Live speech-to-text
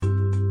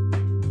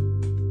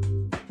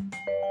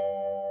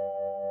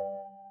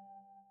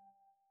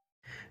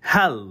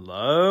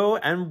Hello,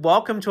 and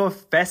welcome to a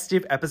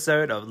festive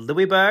episode of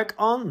Louis Burke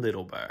on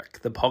Little Burke,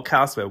 the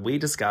podcast where we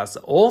discuss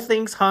all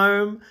things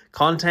home,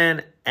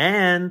 content,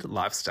 and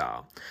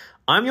lifestyle.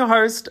 I'm your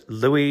host,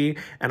 Louis,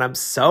 and I'm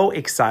so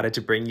excited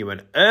to bring you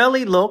an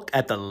early look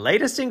at the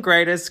latest and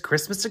greatest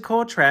Christmas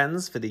decor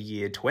trends for the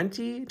year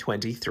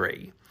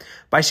 2023.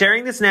 By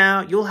sharing this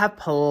now, you'll have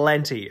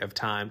plenty of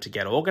time to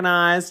get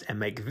organized and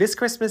make this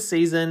Christmas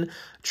season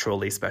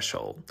truly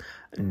special.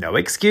 No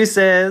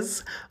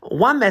excuses.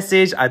 One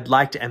message I'd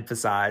like to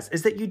emphasize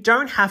is that you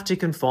don't have to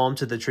conform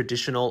to the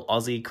traditional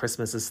Aussie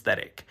Christmas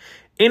aesthetic.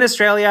 In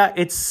Australia,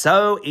 it's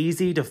so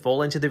easy to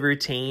fall into the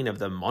routine of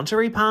the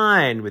Monterey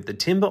pine with the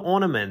timber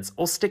ornaments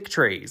or stick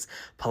trees,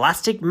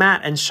 plastic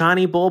mat and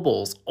shiny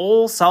baubles,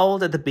 all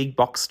sold at the big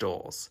box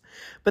stores.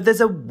 But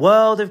there's a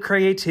world of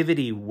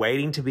creativity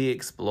waiting to be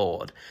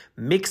explored.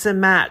 Mix and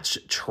match,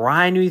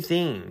 try new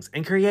things,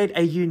 and create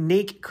a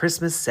unique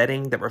Christmas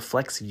setting that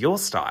reflects your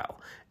style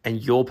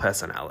and your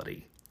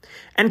personality.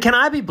 And can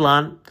I be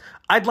blunt?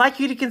 I'd like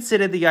you to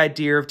consider the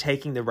idea of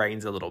taking the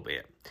reins a little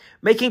bit,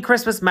 making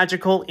Christmas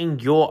magical in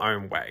your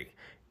own way.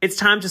 It's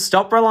time to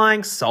stop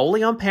relying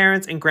solely on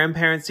parents and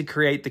grandparents to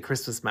create the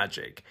Christmas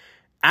magic.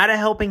 Add a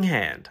helping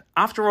hand.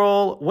 After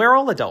all, we're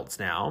all adults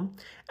now,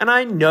 and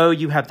I know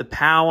you have the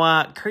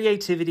power,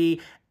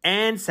 creativity,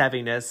 and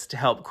savviness to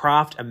help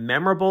craft a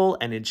memorable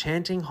and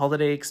enchanting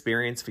holiday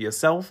experience for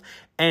yourself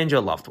and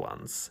your loved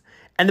ones.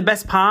 And the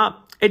best part,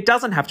 it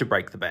doesn't have to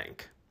break the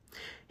bank.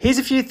 Here's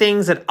a few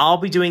things that I'll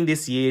be doing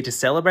this year to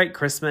celebrate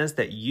Christmas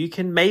that you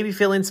can maybe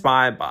feel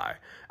inspired by.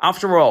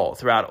 After all,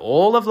 throughout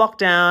all of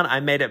lockdown, I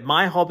made it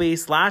my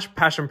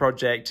hobby/passion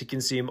project to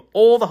consume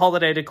all the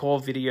holiday decor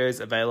videos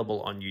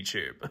available on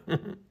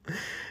YouTube.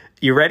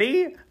 You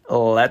ready?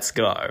 Let's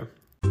go.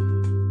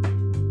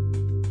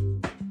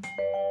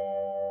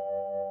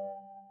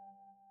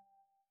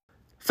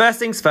 First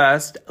things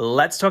first,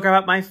 let's talk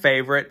about my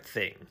favorite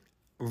thing,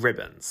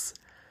 ribbons.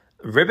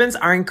 Ribbons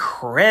are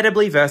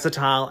incredibly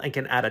versatile and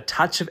can add a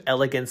touch of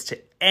elegance to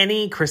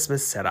any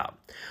Christmas setup.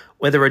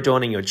 Whether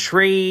adorning your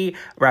tree,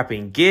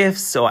 wrapping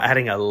gifts, or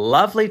adding a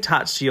lovely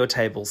touch to your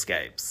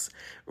tablescapes,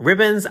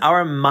 ribbons are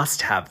a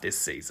must-have this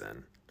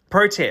season.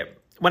 Pro tip,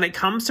 when it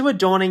comes to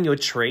adorning your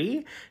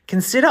tree,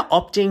 consider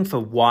opting for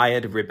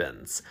wired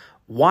ribbons.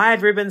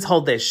 Wired ribbons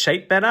hold their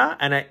shape better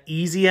and are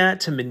easier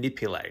to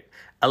manipulate,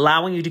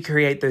 allowing you to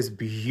create those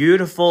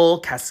beautiful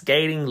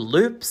cascading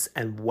loops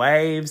and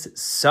waves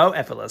so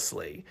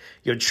effortlessly.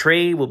 Your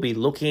tree will be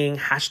looking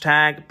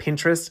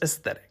 #Pinterest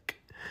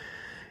aesthetic.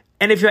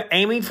 And if you're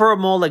aiming for a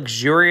more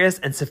luxurious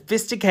and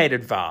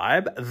sophisticated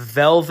vibe,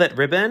 velvet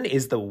ribbon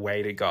is the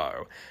way to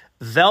go.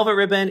 Velvet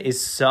ribbon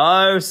is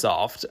so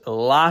soft,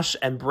 lush,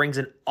 and brings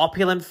an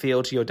opulent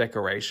feel to your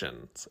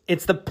decorations.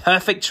 It's the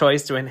perfect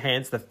choice to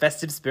enhance the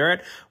festive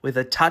spirit with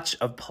a touch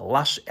of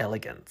plush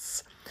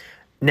elegance.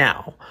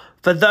 Now,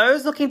 for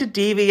those looking to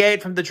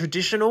deviate from the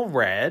traditional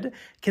red,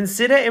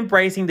 consider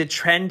embracing the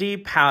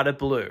trendy powder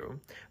blue.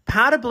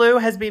 Powder blue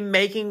has been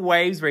making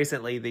waves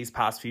recently these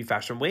past few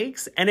fashion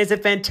weeks and is a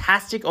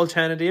fantastic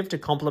alternative to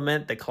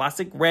complement the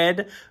classic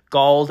red,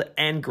 gold,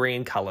 and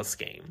green color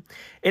scheme.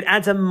 It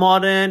adds a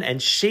modern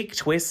and chic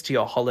twist to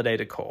your holiday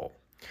decor.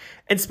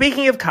 And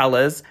speaking of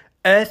colors,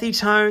 earthy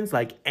tones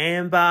like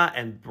amber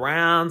and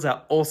browns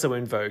are also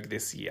in vogue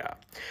this year.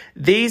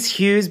 These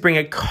hues bring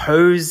a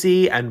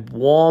cozy and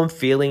warm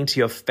feeling to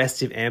your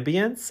festive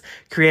ambience,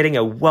 creating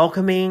a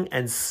welcoming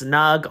and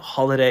snug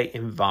holiday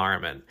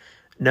environment,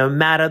 no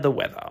matter the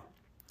weather.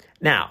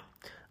 Now,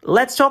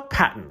 let's talk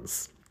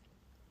patterns.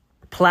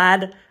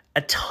 Plaid,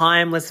 a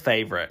timeless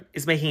favorite,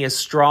 is making a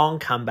strong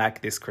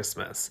comeback this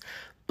Christmas.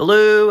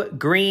 Blue,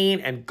 green,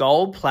 and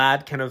gold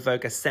plaid can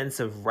evoke a sense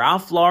of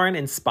Ralph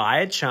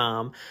Lauren-inspired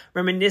charm,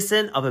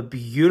 reminiscent of a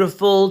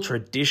beautiful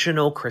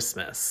traditional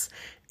Christmas.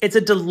 It's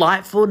a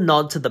delightful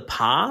nod to the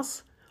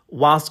past,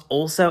 whilst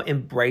also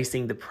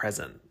embracing the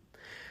present.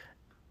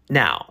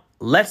 Now,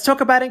 let's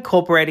talk about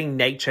incorporating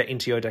nature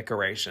into your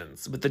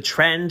decorations with the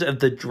trend of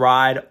the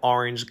dried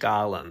orange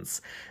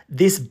garlands.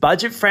 This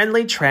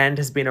budget-friendly trend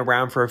has been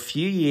around for a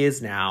few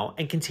years now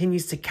and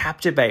continues to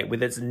captivate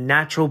with its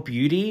natural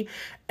beauty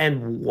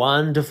and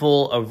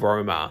wonderful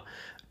aroma.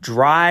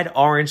 Dried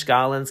orange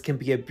garlands can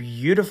be a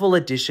beautiful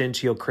addition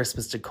to your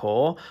Christmas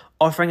decor,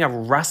 offering a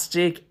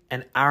rustic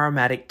and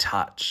aromatic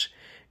touch.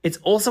 It's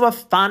also a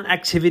fun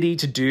activity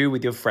to do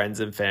with your friends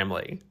and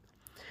family.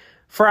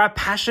 For our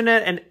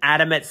passionate and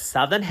adamant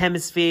Southern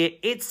Hemisphere,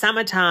 it's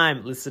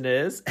summertime,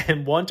 listeners,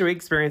 and want to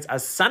experience a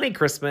sunny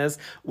Christmas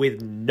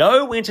with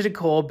no winter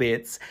decor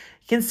bits,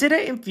 consider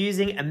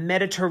infusing a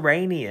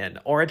Mediterranean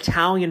or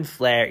Italian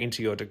flair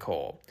into your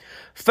decor.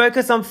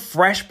 Focus on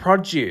fresh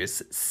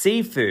produce,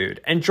 seafood,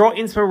 and draw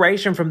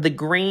inspiration from the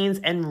greens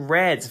and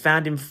reds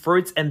found in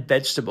fruits and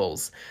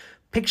vegetables.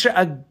 Picture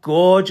a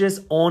gorgeous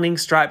awning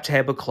striped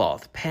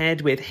tablecloth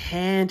paired with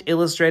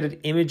hand-illustrated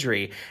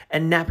imagery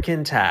and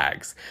napkin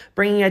tags,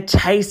 bringing a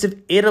taste of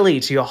Italy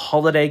to your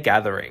holiday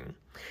gathering.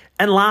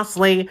 And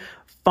lastly,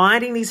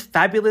 Finding these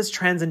fabulous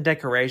trends and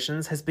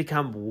decorations has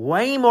become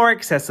way more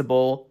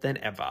accessible than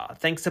ever,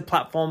 thanks to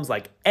platforms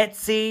like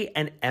Etsy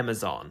and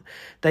Amazon.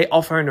 They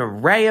offer an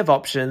array of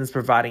options,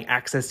 providing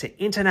access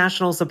to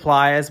international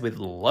suppliers with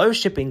low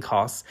shipping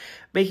costs,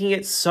 making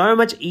it so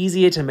much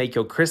easier to make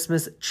your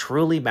Christmas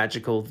truly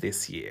magical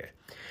this year.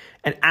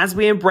 And as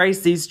we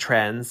embrace these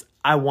trends,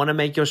 I want to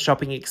make your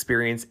shopping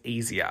experience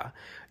easier.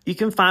 You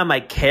can find my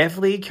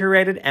carefully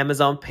curated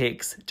Amazon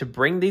picks to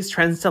bring these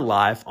trends to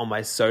life on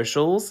my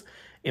socials,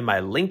 in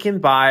my link in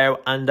bio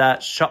under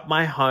Shop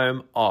My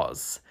Home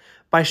Oz.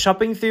 By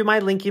shopping through my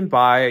link in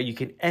bio, you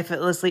can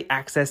effortlessly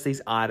access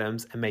these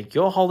items and make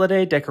your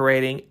holiday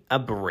decorating a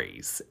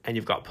breeze. And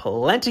you've got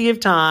plenty of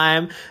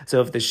time,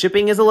 so if the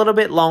shipping is a little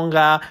bit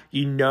longer,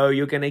 you know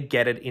you're going to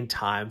get it in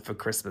time for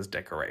Christmas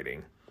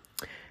decorating.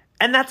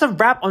 And that's a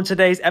wrap on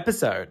today's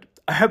episode.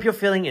 I hope you're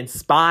feeling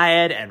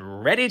inspired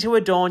and ready to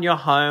adorn your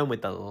home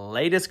with the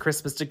latest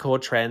Christmas decor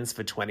trends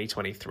for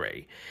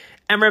 2023.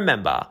 And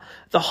remember,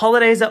 the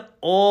holidays are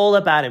all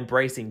about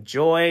embracing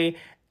joy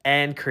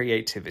and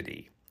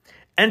creativity.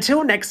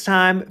 Until next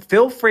time,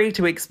 feel free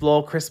to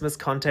explore Christmas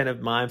content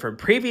of mine from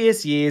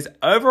previous years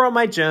over on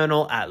my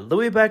journal at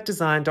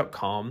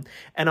louisburkedesign.com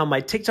and on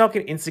my TikTok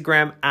and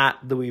Instagram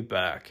at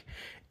louisburke.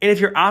 And if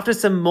you're after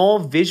some more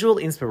visual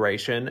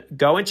inspiration,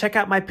 go and check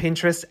out my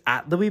Pinterest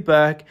at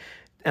louisburke.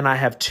 And I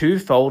have 2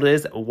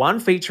 folders, one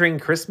featuring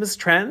Christmas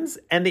trends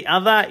and the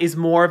other is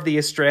more of the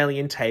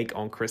Australian take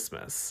on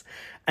Christmas.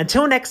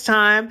 Until next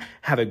time,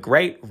 have a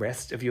great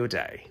rest of your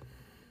day.